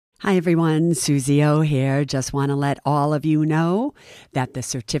Hi everyone, Suze here. Just want to let all of you know that the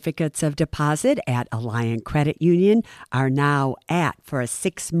certificates of deposit at Alliant Credit Union are now at, for a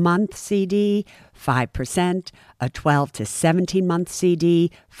 6-month CD, 5%, a 12 to 17-month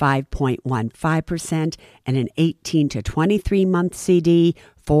CD, 5.15%, and an 18 to 23-month CD,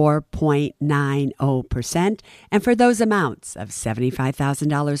 4.90%. And for those amounts of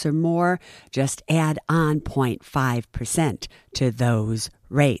 $75,000 or more, just add on 0.5% to those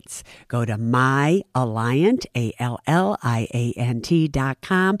rates. Go to myalliant,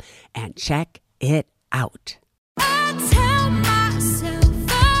 ALLIANT.com and check it out. I tell myself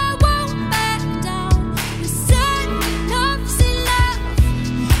I won't back down. We said enough's enough.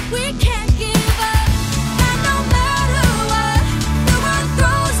 We can't give up. And no matter what the world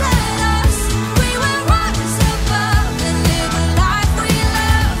throws at us, we will rise above and live a life we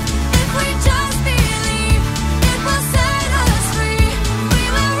love. If we just believe, it will set us free. We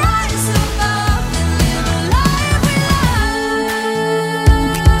will rise above and live a life we love.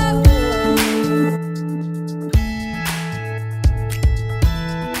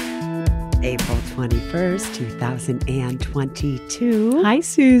 April 21st, 2022. Hi,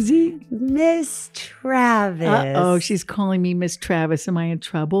 Susie. Miss Travis. Uh-oh, she's calling me Miss Travis. Am I in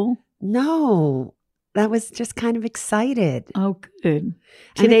trouble? No, that was just kind of excited. Oh, good.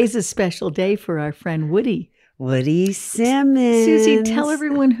 Today's a special day for our friend Woody. Woody Simmons. Susie, tell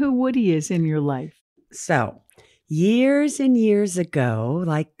everyone who Woody is in your life. So, years and years ago,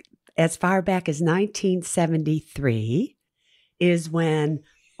 like as far back as 1973, is when,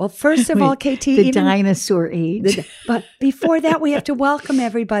 well, first of all, KT, The dinosaur age. but before that, we have to welcome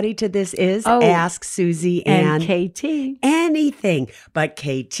everybody to This Is Ask Susie and and KT. anything. But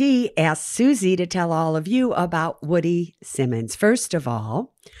KT asked Susie to tell all of you about Woody Simmons. First of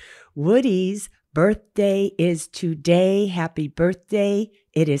all, Woody's birthday is today. Happy birthday.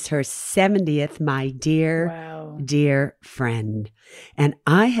 It is her 70th, my dear, Wow. dear friend. And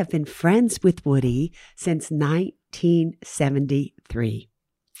I have been friends with Woody since 1973.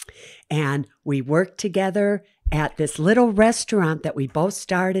 And we worked together at this little restaurant that we both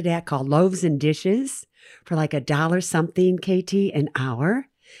started at called Loaves and Dishes for like $1 something, KT, an hour.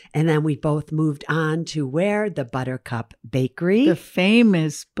 And then we both moved on to where? The Buttercup Bakery, The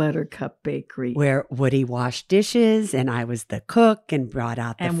famous Buttercup Bakery. where Woody washed dishes and I was the cook and brought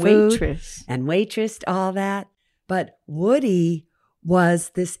out the and food. waitress. And waitressed, all that. But Woody was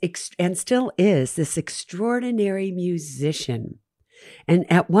this, and still is, this extraordinary musician. And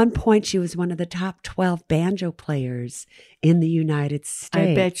at one point, she was one of the top 12 banjo players in the United States.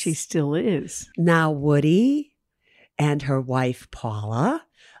 I bet she still is. Now, Woody and her wife, Paula,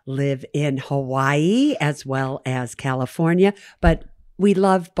 live in Hawaii as well as California. But we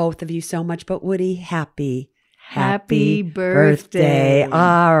love both of you so much. But Woody, happy birthday.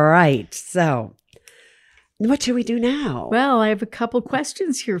 All right. So, what should we do now? Well, I have a couple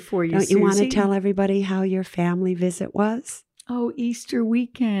questions here for you, Don't you want to Susie. tell everybody how your family visit was? Oh, Easter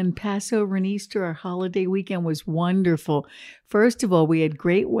weekend, Passover and Easter, our holiday weekend was wonderful. First of all, we had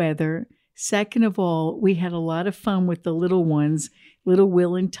great weather. Second of all, we had a lot of fun with the little ones, little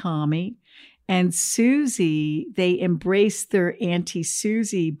Will and Tommy. And Susie, they embraced their Auntie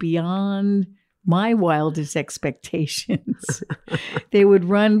Susie beyond my wildest expectations. They would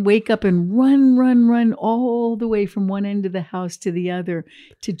wake up and run all the way from one end of the house to the other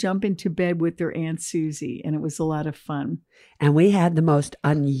to jump into bed with their Aunt Susie. And it was a lot of fun. And we had the most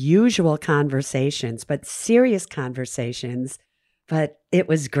unusual conversations, but serious conversations, but it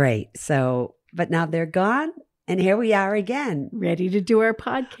was great. So, but now they're gone, and here we are again. Ready to do our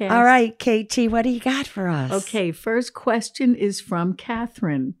podcast. All right, KT, what do you got for us? Okay, first question is from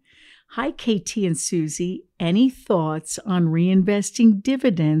Catherine. Hi, KT and Susie. Any thoughts on reinvesting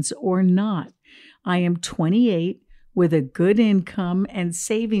dividends or not? I am 28 with a good income and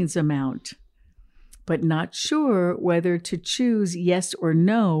savings amount, but not sure whether to choose yes or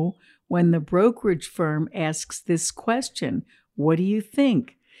no when the brokerage firm asks this question. What do you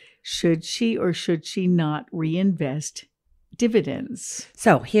think? Should she or should she not reinvest dividends?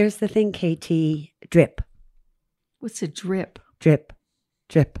 So here's the thing, KT. Drip, What's a drip? drip,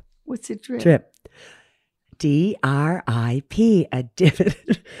 drip, What's a drip? drip. DRIP, a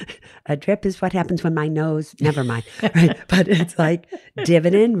dividend. A drip is what happens when my nose, never mind, right? But it's like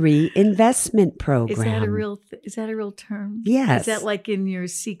dividend reinvestment program. Is that a real term? Yes. Is that like in your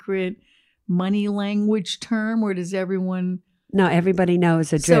secret money language term, or does everyone? No, everybody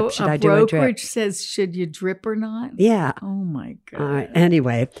knows a drip. So Should a I do a drip? brokerage says, should you drip or not? Yeah. Oh my God. All right.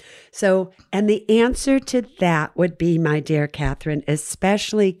 Anyway, so, and the answer to that would be, my dear Catherine,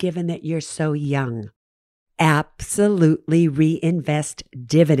 especially given that you're so young absolutely reinvest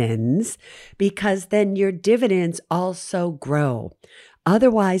dividends because then your dividends also grow.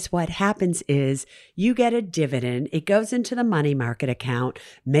 Otherwise, what happens is you get a dividend, it goes into the money market account.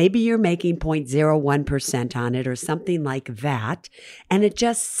 Maybe you're making 0.01% on it or something like that, and it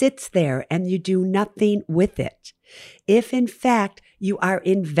just sits there and you do nothing with it. If in fact you are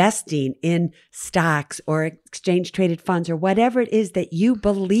investing in stocks or exchange traded funds or whatever it is that you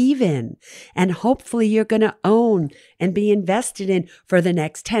believe in, and hopefully you're going to own and be invested in for the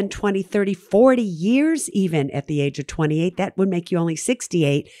next 10, 20, 30, 40 years, even at the age of 28, that would make you only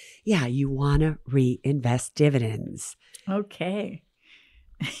 68. Yeah, you want to reinvest dividends. Okay.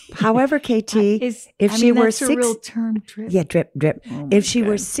 However, KT, if she were that's a real term, drip. Yeah, drip. Oh my If she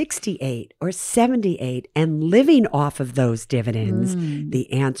were God. 68 or 78 and living off of those dividends,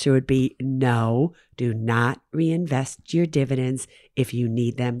 the answer would be no, do not reinvest your dividends if you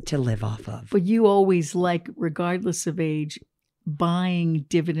need them to live off of. But you always like, regardless of age, buying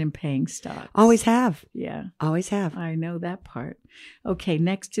dividend paying stocks. Always have. Yeah, Always have. I know that part. Okay,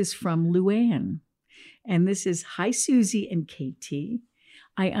 next is from Luann. And this is, hi, Susie and KT.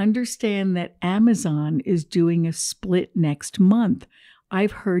 I understand that Amazon is doing a split next month.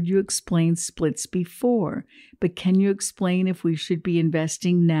 I've heard you explain splits before, but can you explain if we should be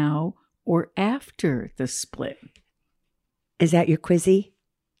investing now or after the split? Is that your quizzy?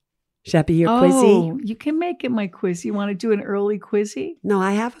 Should that be your Oh, quizzy? you can make it my quiz. You want to do an early quizzy? No,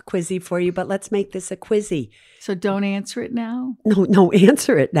 I have a quizzy for you, but let's make this a quizzy. So don't answer it now. No,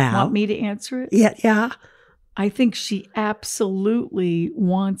 answer it now. Want me to answer it? Yeah. I think she absolutely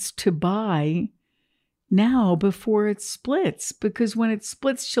wants to buy now before it splits, because when it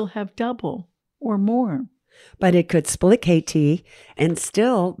splits, she'll have double or more. But it could split, KT, and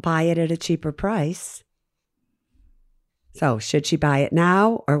still buy it at a cheaper price. So should she buy it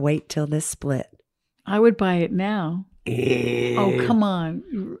now or wait till this split? I would buy it now. Oh, come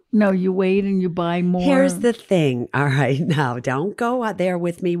on. No, you wait and you buy more. Here's the thing. All right. Now, don't go out there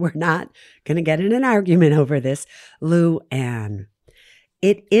with me. We're not going to get in an argument over this. Lou Ann,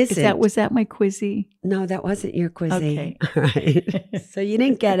 it isn't. Was that my quizzy? No, that wasn't your quizzy. Okay. All right. So you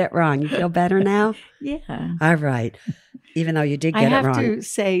didn't get it wrong. You feel better now? Yeah. All right. Even though you did I get it have wrong. to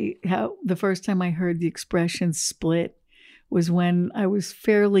say how the first time I heard the expression split was when I was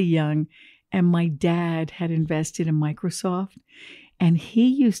fairly young and my dad had invested in Microsoft. And he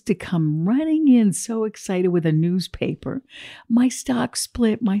used to come running in so excited with a newspaper. My stock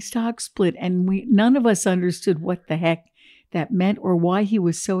split. And none of us understood what the heck that meant or why he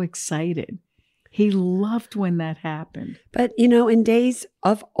was so excited. He loved when that happened. But, in days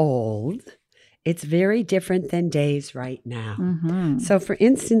of old, it's very different than days right now. Mm-hmm. So, for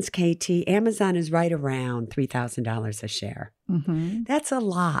instance, KT, Amazon is right around $3,000 a share. Mm-hmm. That's a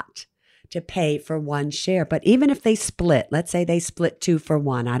lot to pay for one share. But even if they split, let's say they split 2 for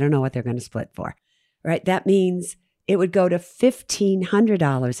 1, I don't know what they're going to split for, right? That means it would go to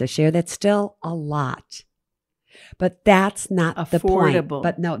 $1,500 a share. That's still a lot. But that's not the point. Affordable.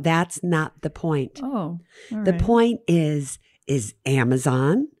 But no, that's not the point. Oh, all The right. point is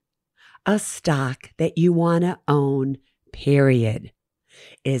Amazon a stock that you want to own, period?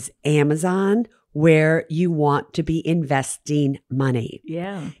 Is Amazon where you want to be investing money?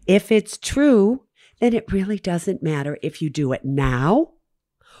 Yeah. If it's true, then it really doesn't matter if you do it now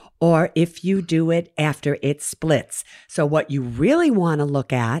or if you do it after it splits. So what you really want to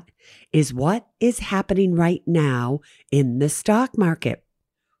look at is what is happening right now in the stock market.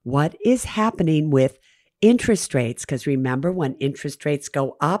 What is happening with interest rates? Because remember, when interest rates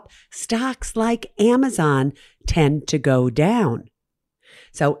go up, stocks like Amazon tend to go down.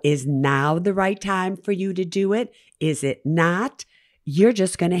 So is now the right time for you to do it? Is it not? You're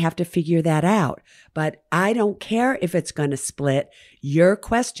just going to have to figure that out. But I don't care if it's going to split. Your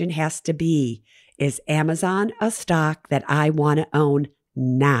question has to be, is Amazon a stock that I want to own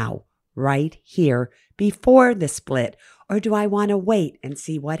now, right here, before the split? Or do I want to wait and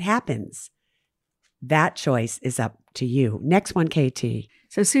see what happens? That choice is up to you. Next one, KT.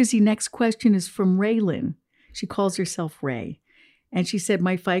 So, Susie, next question is from Raylyn. She calls herself Ray. And she said,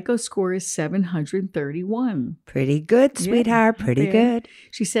 my FICO score is 731. Pretty good, Yeah, sweetheart. not Pretty bad. good.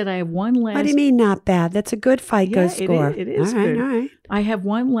 She said, I have one last... What do you mean not bad? That's a good FICO Yeah, score. It is all right, good. all right. I have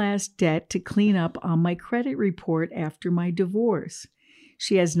one last debt to clean up on my credit report after my divorce.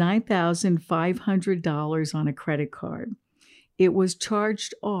 She has $9,500 on a credit card. It was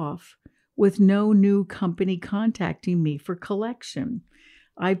charged off with no new company contacting me for collection.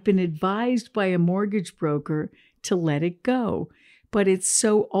 I've been advised by a mortgage broker to let it go, but it's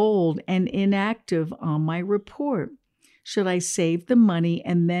so old and inactive on my report. Should I save the money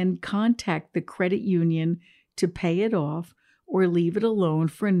and then contact the credit union to pay it off, or leave it alone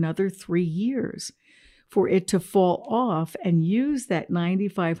for another 3 years for it to fall off and use that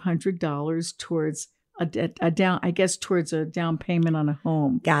 $9,500 towards towards a down payment on a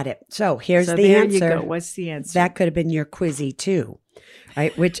home? Got it. So here's So the there answer. you go. What's the answer? That could have been your quizzy too,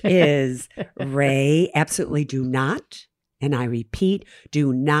 right? Which is, Ray, absolutely do not, and I repeat,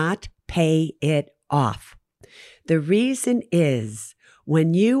 do not pay it off. The reason is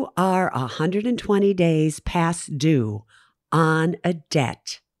when you are 120 days past due on a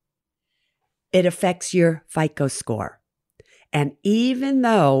debt, it affects your FICO score. And even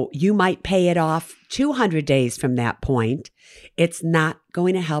though you might pay it off 200 days from that point, it's not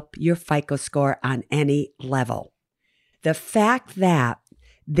going to help your FICO score on any level. The fact that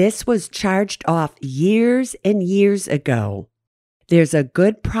this was charged off years and years ago, there's a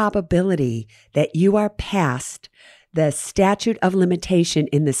good probability that you are past the statute of limitation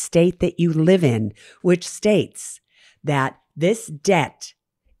in the state that you live in, which states that this debt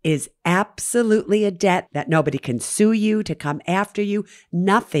is absolutely a debt that nobody can sue you to come after you,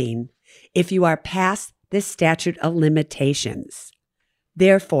 nothing, if you are past this statute of limitations.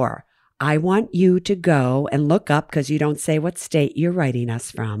 Therefore, I want you to go and look up, because you don't say what state you're writing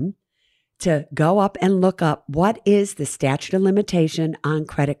us from, to go up and look up what is the statute of limitation on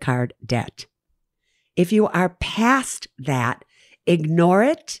credit card debt. If you are past that, ignore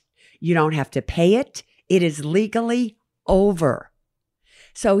it. You don't have to pay it. It is legally over.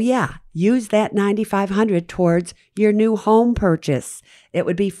 So yeah, use that $9,500 towards your new home purchase. It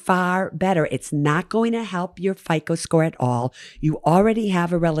would be far better. It's not going to help your FICO score at all. You already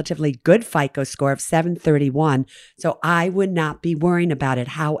have a relatively good FICO score of 731, so I would not be worrying about it.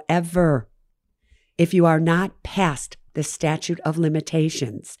 However, if you are not past the statute of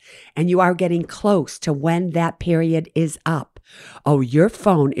limitations and you are getting close to when that period is up, your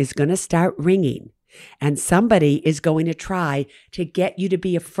phone is going to start ringing. And somebody is going to try to get you to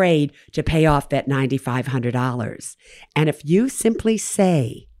be afraid to pay off that $9,500. And if you simply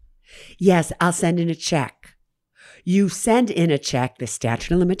say, yes, I'll send in a check. You send in a check, the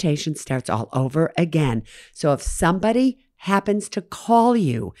statute of limitations starts all over again. So if somebody happens to call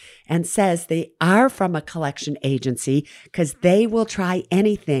you and says they are from a collection agency, because they will try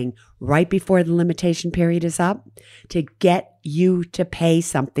anything right before the limitation period is up to get you to pay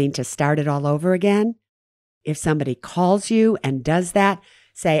something to start it all over again. If somebody calls you and does that,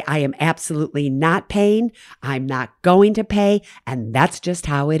 say, I am absolutely not paying. I'm not going to pay. And that's just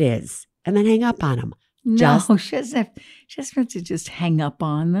how it is. And then hang up on them. No, she doesn't have to just hang up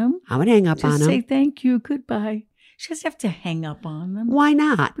on them. I would hang up on Just them. say thank you, goodbye. She doesn't have to hang up on them. Why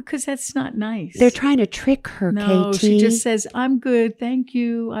not? Because that's not nice. They're trying to trick her, No, KT. she just says, I'm good, thank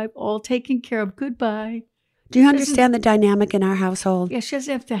you. I've all taken care of. Goodbye. Do you understand the dynamic in our household? Yeah, she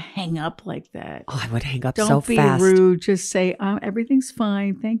doesn't have to hang up like that. Oh, I would hang up Don't so be fast. rude. Just say, everything's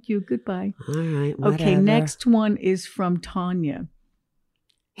fine. Thank you. Goodbye. All right, whatever. Okay, next one is from Tanya.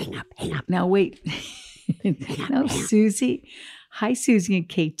 Hang up, hang up. Now, wait. No, Susie. Hi, Susie and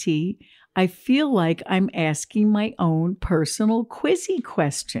KT. I feel like I'm asking my own personal quizzy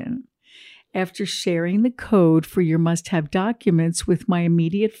question. After sharing the code for your must-have documents with my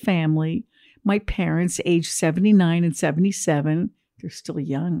immediate family, my parents, age 79 and 77, they're still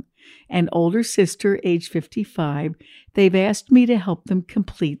young, and older sister, age 55, they've asked me to help them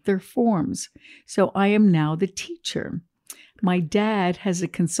complete their forms. So I am now the teacher. My dad has a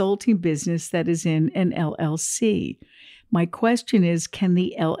consulting business that is in an LLC. My question is, can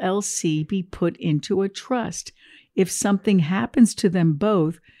the LLC be put into a trust? If something happens to them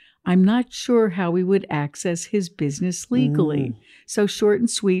both, I'm not sure how we would access his business legally. So short and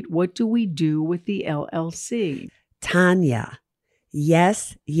sweet, what do we do with the LLC? Tanya,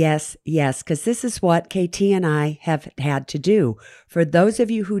 yes, yes, yes, because this is what KT and I have had to do. For those of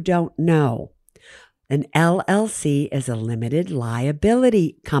you who don't know, an LLC is a limited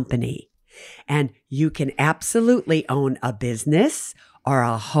liability company. And you can absolutely own a business or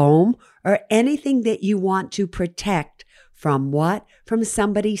a home or anything that you want to protect from what? From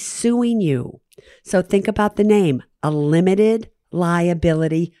somebody suing you. So think about the name, a limited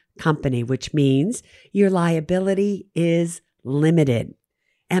liability company, which means your liability is limited.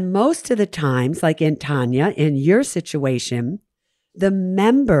 And most of the times, like in Tanya, in your situation, the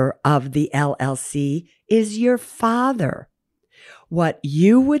member of the LLC is your father. What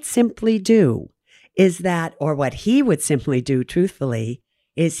you would simply do is that, or what he would simply do, truthfully,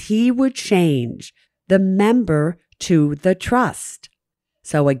 is he would change the member to the trust.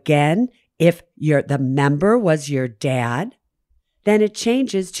 So again, if the member was your dad, then it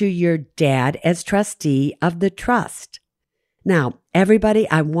changes to your dad as trustee of the trust. Now, everybody,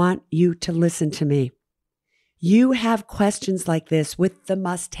 I want you to listen to me. You have questions like this with the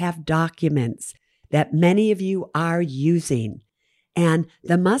must-have documents that many of you are using. And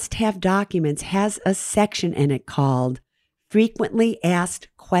the must-have documents has a section in it called Frequently Asked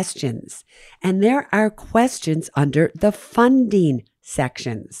Questions. And there are questions under the funding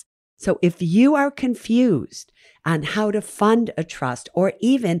sections. So if you are confused on how to fund a trust, or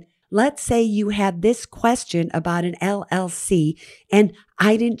even let's say you had this question about an LLC and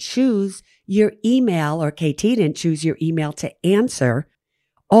I didn't choose your email, or KT didn't choose your email to answer,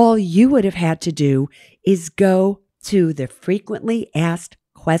 all you would have had to do is go to the frequently asked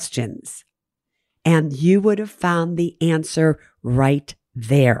questions and you would have found the answer right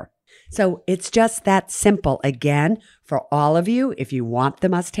there. So it's just that simple. Again, for all of you, if you want the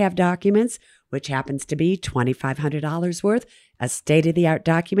must-have documents, which happens to be $2,500 worth, a state-of-the-art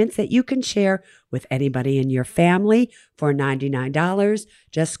documents that you can share with anybody in your family for $99,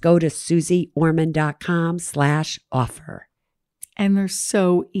 just go to suzeorman.com/offer. And they're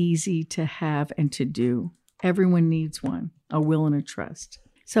so easy to have and to do. Everyone needs one, a will and a trust.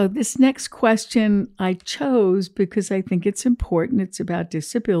 So this next question I chose because I think it's important. It's about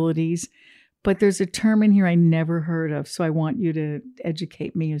disabilities, but there's a term in here I never heard of, so I want you to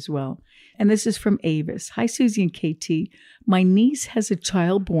educate me as well. And this is from Avis. Hi, Suze and KT. My niece has a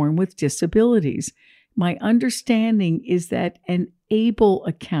child born with disabilities. My understanding is that an ABLE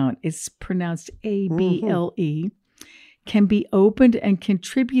account, it's pronounced ABLE, can be opened and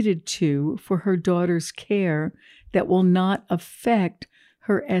contributed to for her daughter's care that will not affect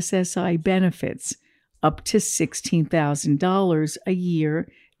her SSI benefits, up to $16,000 a year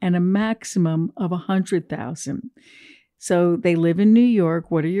and a maximum of $100,000. So they live in New York.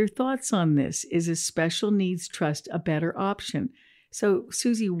 What are your thoughts on this? Is a special needs trust a better option? So,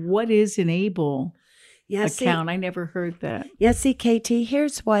 Suze, what is an ABLE account? I never heard that. Yeah, see, KT,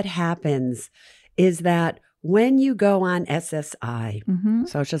 here's what happens is that when you go on SSI,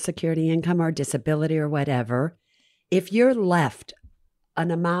 Social Security income or disability or whatever, if you're left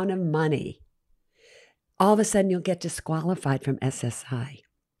an amount of money, all of a sudden you'll get disqualified from SSI.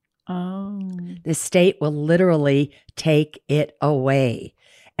 Oh. The state will literally take it away.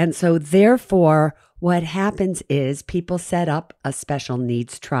 And so therefore, what happens is people set up a special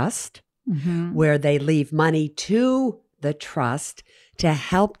needs trust where they leave money to the trust to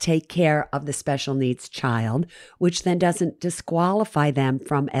help take care of the special needs child, which then doesn't disqualify them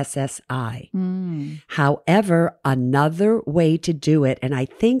from SSI. However, another way to do it, and I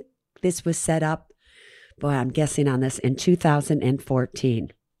think this was set up, boy, I'm guessing on this, in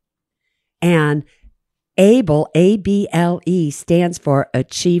 2014. And ABLE, ABLE, stands for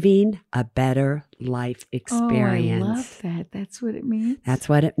Achieving a Better Life Experience. Oh, I love that. That's what it means? That's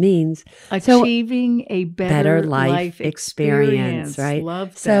what it means. Achieving a better life experience. Right? Love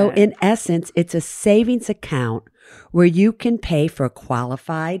that. So in essence, it's a savings account where you can pay for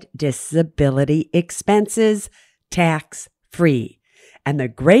qualified disability expenses tax-free. And the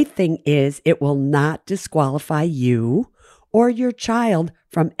great thing is it will not disqualify you or your child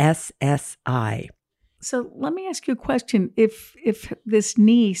from SSI. So let me ask you a question. If this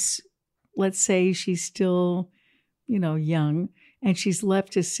niece, let's say she's still, young, and she's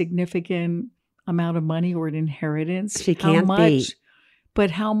left a significant amount of money or an inheritance, she can't be. But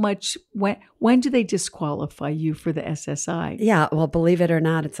how much? When do they disqualify you for the SSI? Yeah, well, believe it or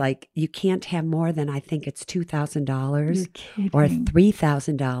not, it's like you can't have more than, I think it's $2,000 or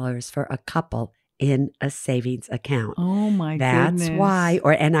 $3,000 for a couple in a savings account. Oh my goodness. That's why,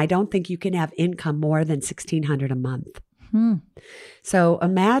 and I don't think you can have income more than $1,600 a month. So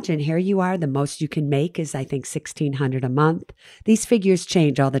imagine, here you are, the most you can make is, I think, $1,600 a month. These figures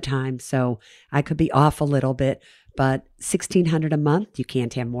change all the time, so I could be off a little bit, but $1,600 a month, you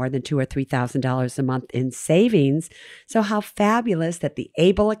can't have more than $2,000 or $3,000 a month in savings. So how fabulous that the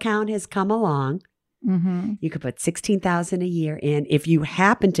ABLE account has come along. You could put $16,000 a year in. If you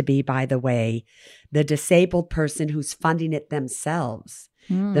happen to be, by the way, the disabled person who's funding it themselves,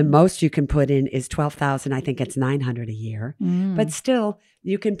 the most you can put in is $12,000. I think it's $900 a year. But still,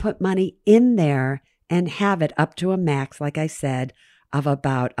 you can put money in there and have it up to a max, like I said, of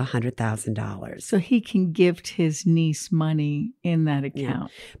about $100,000. So he can gift his niece money in that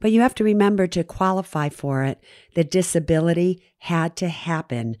account. Yeah. But you have to remember, to qualify for it, the disability had to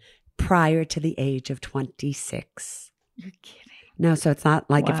happen prior to the age of 26. You're kidding. No, so it's not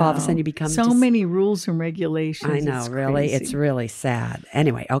like if all of a sudden you become so many rules and regulations. I know, really. Crazy. It's really sad.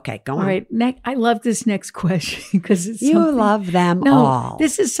 Anyway, okay, go on. All right, I love this next question because it's you love them all.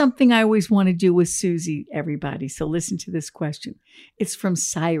 This is something I always want to do with Suze, everybody. So listen to this question. It's from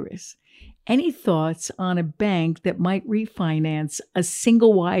Cyrus. Any thoughts on a bank that might refinance a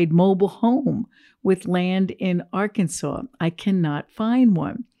single-wide mobile home with land in Arkansas? I cannot find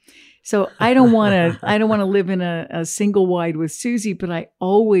one. So I don't want to live in a single wide with Susie, but I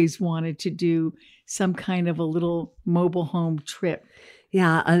always wanted to do some kind of a little mobile home trip.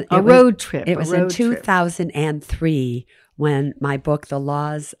 Yeah, A road trip. It was in 2003 when my book, The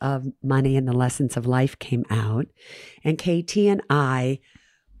Laws of Money and the Lessons of Life, came out. And KT and I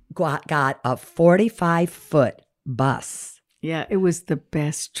got a 45-foot bus. Yeah, it was the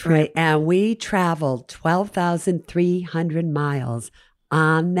best trip. Right. And we traveled 12,300 miles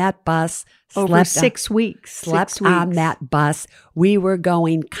on that bus. Over 6 weeks. Slept on that bus. We were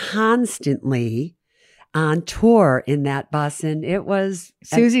going constantly on tour in that bus, and it was...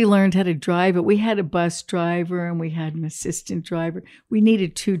 Susie learned how to drive it. We had a bus driver and we had an assistant driver. We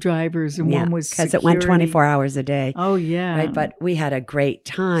needed 2 drivers, and one was because it went 24 hours a day. Oh, yeah. Right, but we had a great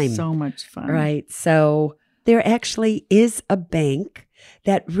time. So much fun. Right, so there actually is a bank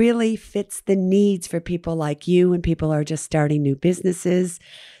that really fits the needs for people like you and people who are just starting new businesses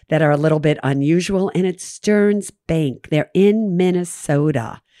that are a little bit unusual, and it's Stearns Bank. They're in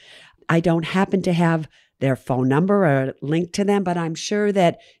Minnesota. I don't happen to have their phone number or link to them, but I'm sure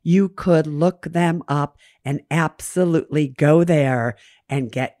that you could look them up and absolutely go there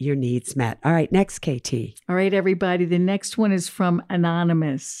and get your needs met. All right, next, KT. All right, everybody. The next one is from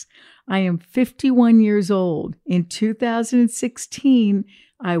Anonymous. I am 51 years old. In 2016,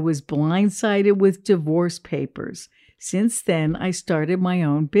 I was blindsided with divorce papers. Since then, I started my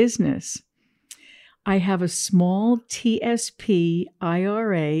own business. I have a small TSP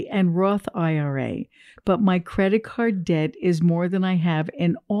IRA and Roth IRA, but my credit card debt is more than I have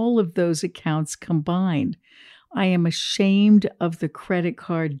in all of those accounts combined. I am ashamed of the credit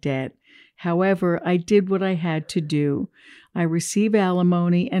card debt. However, I did what I had to do. I receive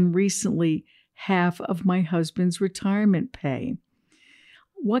alimony and recently half of my husband's retirement pay.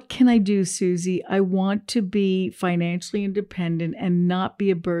 What can I do, Susie? I want to be financially independent and not be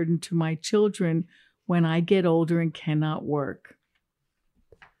a burden to my children when I get older and cannot work.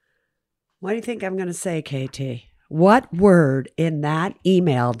 What do you think I'm going to say, KT? What word in that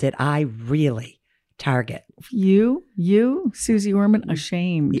email did I really target? You, Susie Orman,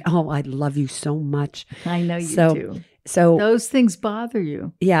 ashamed. Oh, I love you so much. I know you do. So those things bother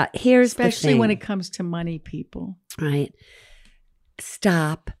you. Yeah, here's the especially thing. when it comes to money, people. Right.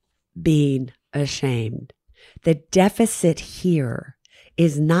 Stop being ashamed. The deficit here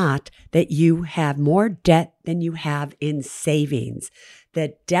is not that you have more debt than you have in savings.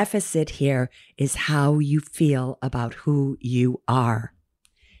 The deficit here is how you feel about who you are.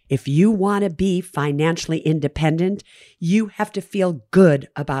 If you want to be financially independent, you have to feel good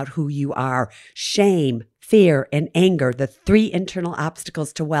about who you are. Shame, fear, and anger, the 3 internal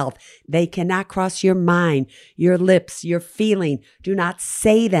obstacles to wealth, they cannot cross your mind, your lips, your feeling. Do not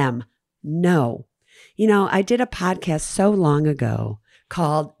say them. No. You know, I did a podcast so long ago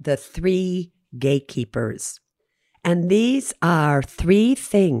called The 3 Gatekeepers. And these are 3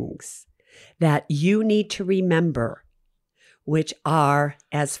 things that you need to remember, which are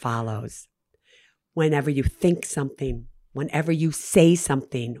as follows. Whenever you think something, whenever you say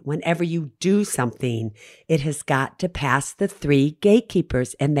something, whenever you do something, it has got to pass the 3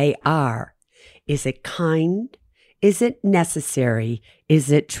 gatekeepers, and they are, is it kind? Is it necessary?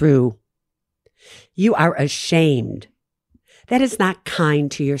 Is it true? You are ashamed. That is not kind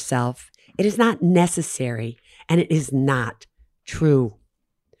to yourself. It is not necessary, and it is not true,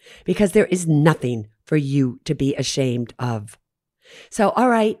 because there is nothing for you to be ashamed of. So, all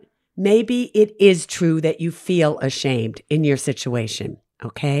right, maybe it is true that you feel ashamed in your situation,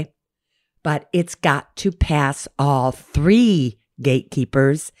 okay? But it's got to pass all 3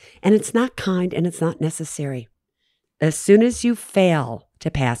 gatekeepers, and it's not kind and it's not necessary. As soon as you fail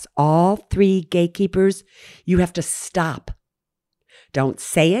to pass all 3 gatekeepers, you have to stop. Don't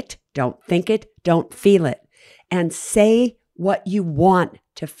say it, don't think it, don't feel it, and say what you want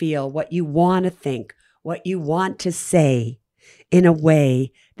to feel, what you want to think, what you want to say in a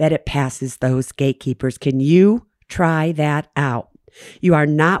way that it passes those gatekeepers. Can you try that out? You are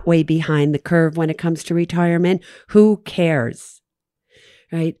not way behind the curve when it comes to retirement. Who cares?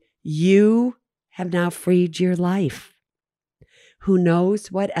 Right? You have now freed your life. Who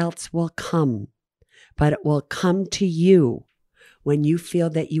knows what else will come, but it will come to you when you feel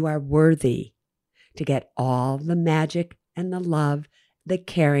that you are worthy to get all the magic and the love, the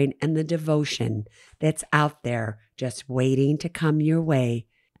caring and the devotion that's out there just waiting to come your way.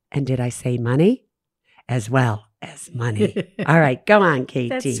 And did I say money? As well as money. All right, go on, KT.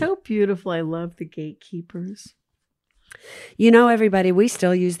 That's so beautiful. I love the gatekeepers. Everybody, we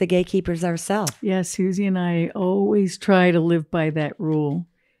still use the gatekeepers ourselves. Yeah, Susie and I always try to live by that rule.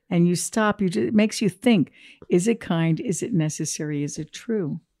 And you stop, it makes you think, is it kind? Is it necessary? Is it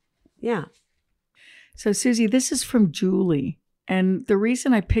true? Yeah. So, Susie, this is from Julie. And the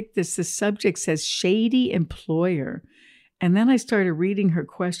reason I picked this, the subject says shady employer. And then I started reading her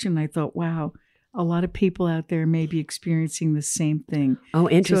question. And I thought, wow, a lot of people out there may be experiencing the same thing. Oh,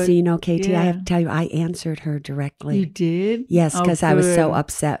 interesting. So, Katie, yeah. I have to tell you, I answered her directly. You did? Yes, Oh, because I was so good.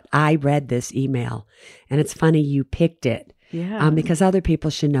 upset. I read this email, and it's funny you picked it. Yeah. Because other people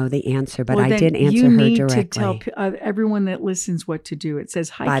should know the answer, but Well, I then did answer you her need directly. to tell everyone that listens what to do. It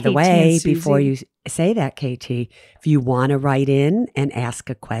says, hi, By the KT way, and Susie. before you say that, KT, if you want to write in and ask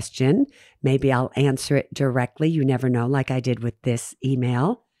a question, maybe I'll answer it directly. You never know, like I did with this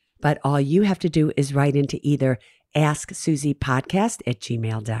email. But all you have to do is write into either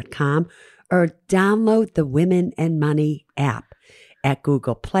asksusiepodcast@gmail.com or download the Women and Money app at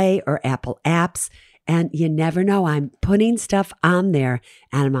Google Play or Apple Apps. And you never know, I'm putting stuff on there,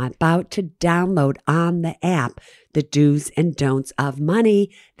 and I'm about to download on the app the do's and don'ts of money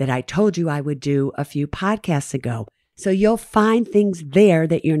that I told you I would do a few podcasts ago. So you'll find things there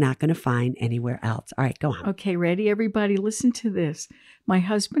that you're not going to find anywhere else. All right, go on. Okay, ready, everybody? Listen to this. My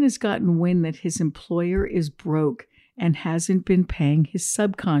husband has gotten wind that his employer is broke and hasn't been paying his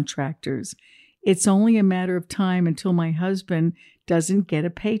subcontractors. It's only a matter of time until my husband doesn't get a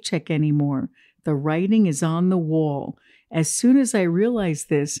paycheck anymore. The writing is on the wall. As soon as I realized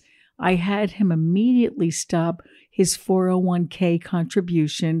this, I had him immediately stop his 401k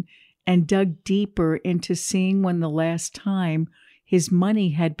contribution and dug deeper into seeing when the last time his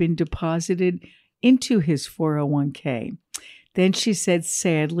money had been deposited into his 401k. Then she said,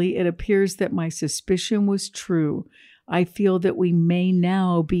 sadly, it appears that my suspicion was true. I feel that we may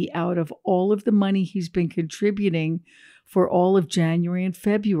now be out of all of the money he's been contributing for all of January and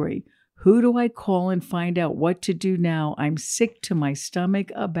February. Who do I call and find out what to do now? I'm sick to my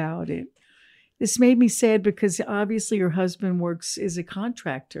stomach about it. This made me sad because obviously your husband is a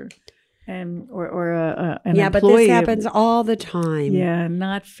contractor and or an yeah, employee. but this happens all the time. Yeah,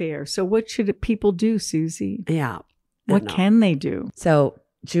 not fair. So what should people do, Susie? Yeah. What can they do? So,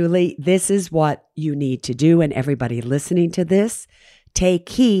 Julie, this is what you need to do. And everybody listening to this, take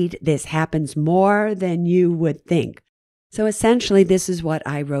heed. This happens more than you would think. So essentially, this is what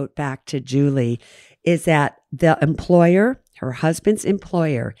I wrote back to Julie, is that the employer, her husband's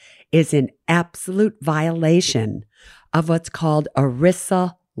employer, is in absolute violation of what's called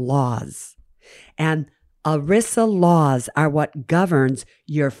ERISA laws. And ERISA laws are what governs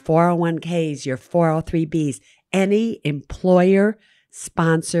your 401ks, your 403bs, any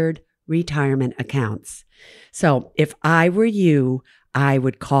employer-sponsored retirement accounts. So if I were you, I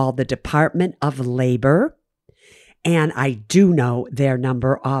would call the Department of Labor. And I do know their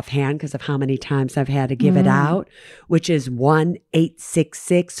number offhand because of how many times I've had to give it out, which is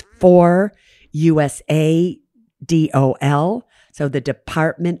 1-866-4-USA-DOL. So the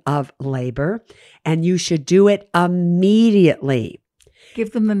Department of Labor. And you should do it immediately.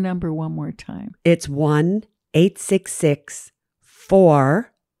 Give them the number one more time. It's 1-866-4,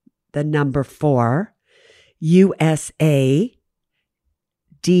 the number 4, USA-DOL.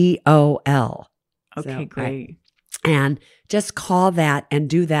 Okay, great. And just call that and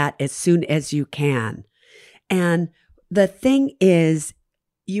do that as soon as you can. And the thing is,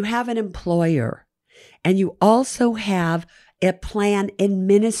 you have an employer and you also have a plan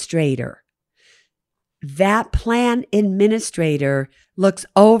administrator. That plan administrator looks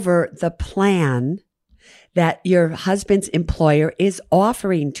over the plan that your husband's employer is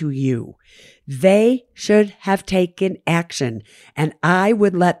offering to you. They should have taken action. And I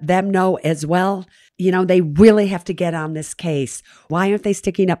would let them know as well. You know, they really have to get on this case. Why aren't they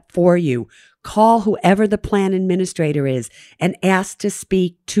sticking up for you? Call whoever the plan administrator is and ask to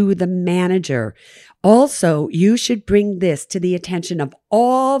speak to the manager. Also, you should bring this to the attention of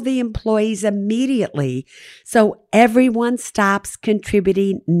all the employees immediately so everyone stops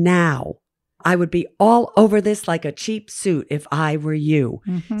contributing now. I would be all over this like a cheap suit if I were you.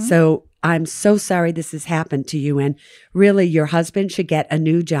 Mm-hmm. So I'm so sorry this has happened to you. And really, your husband should get a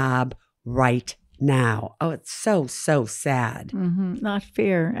new job right now. Oh, it's so, so sad. Mm-hmm. Not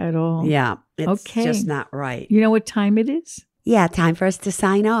fair at all. Yeah, it's Okay. just not right. You know what time it is? Yeah, time for us to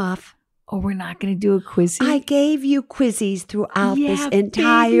sign off. Oh, we're not going to do a quiz. I gave you quizzes throughout this baby,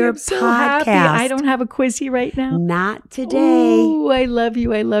 entire I'm so podcast. happy. I don't have a quizzy right now. Not today. Oh, I love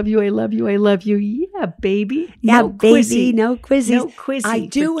you. I love you. I love you. I love you. Yeah, baby. Yeah, No baby, quizzy. no quizzes. No quizzy I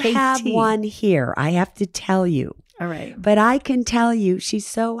do for have KT. one here. I have to tell you. All right. But I can tell you she's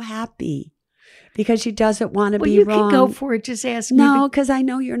so happy because she doesn't want to Well, be you wrong. can go for it. Just ask me. No, because I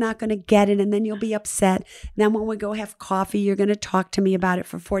know you're not going to get it, and then you'll be upset. Then when we go have coffee, you're going to talk to me about it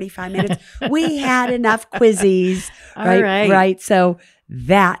for 45 minutes. We had enough quizzies, All right? right. Right. So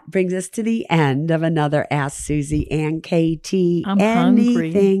that brings us to the end of another Ask Susie and KT. I'm hungry.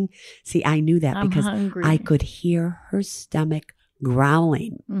 Anything. See, I knew that I'm because hungry. I could hear her stomach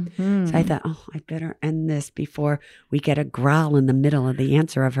growling. Mhm. So I thought, oh, I better end this before we get a growl in the middle of the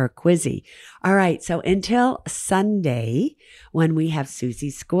answer of her quizzy. All right. So until Sunday, when we have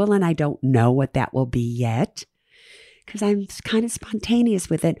Susie's school, and I don't know what that will be yet because I'm kind of spontaneous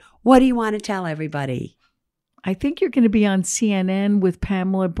with it. What do you want to tell everybody? I think you're going to be on CNN with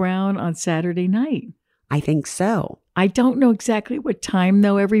Pamela Brown on Saturday night. I think so. I don't know exactly what time,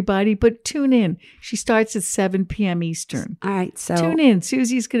 though, everybody, but tune in. She starts at 7 p.m. Eastern. All right. So Tune in.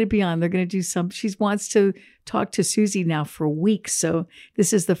 Susie's going to be on. They're going to do some. She wants to talk to Susie now for weeks. So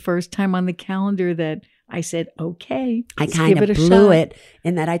this is the first time on the calendar that I said, okay, I let's kind give of it a blew shot. it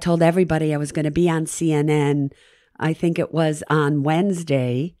in that I told everybody I was going to be on CNN. I think it was on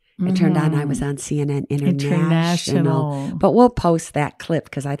Wednesday. It turned out I was on CNN International. But we'll post that clip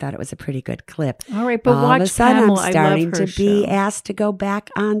because I thought it was a pretty good clip. All right, but All watch of a sudden, Pamela. I'm starting I love her to be show. asked to go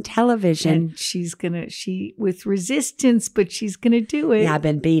back on television. And she with resistance, but she's gonna do it. Yeah, I've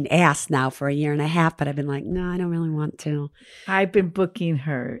been being asked now for a year and a half, but I've been like, no, I don't really want to. I've been booking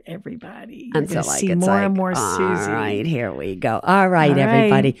her, everybody. And You're so gonna like, see it's more like, and more all Susie. right, here we go. All right, All right.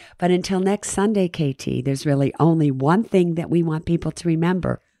 everybody. But until next Sunday, KT, there's really only one thing that we want people to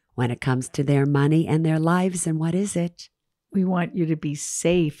remember when it comes to their money and their lives. And what is it? We want you to be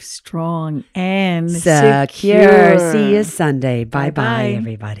safe, strong, and Secure. secure. See you Sunday. Bye-bye, Bye-bye.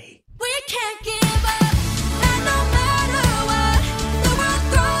 everybody. We can't give up, and no matter what the world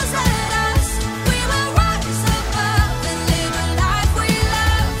throws at us, we will rise above and live a life we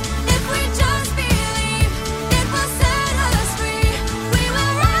love. If we just believe, it will set us free. We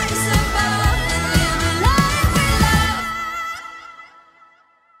will rise above and live a life we love.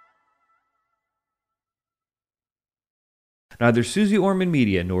 Neither Suze Orman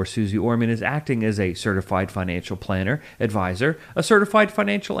Media nor Suze Orman is acting as a certified financial planner, advisor, a certified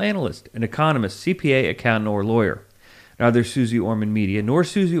financial analyst, an economist, CPA, accountant, or lawyer. Neither Suze Orman Media nor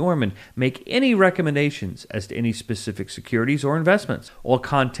Suze Orman make any recommendations as to any specific securities or investments. All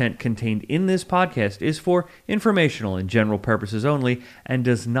content contained in this podcast is for informational and general purposes only and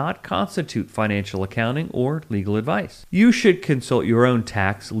does not constitute financial accounting or legal advice. You should consult your own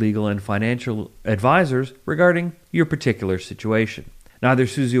tax, legal, and financial advisors regarding your particular situation. Neither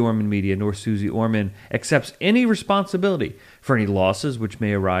Suze Orman Media nor Suze Orman accepts any responsibility for any losses which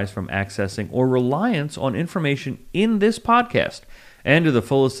may arise from accessing or reliance on information in this podcast. And to the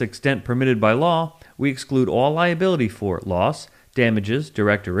fullest extent permitted by law, we exclude all liability for loss, damages,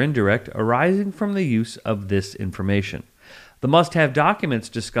 direct or indirect, arising from the use of this information. The must-have documents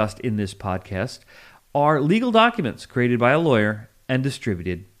discussed in this podcast are legal documents created by a lawyer and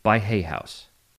distributed by Hay House.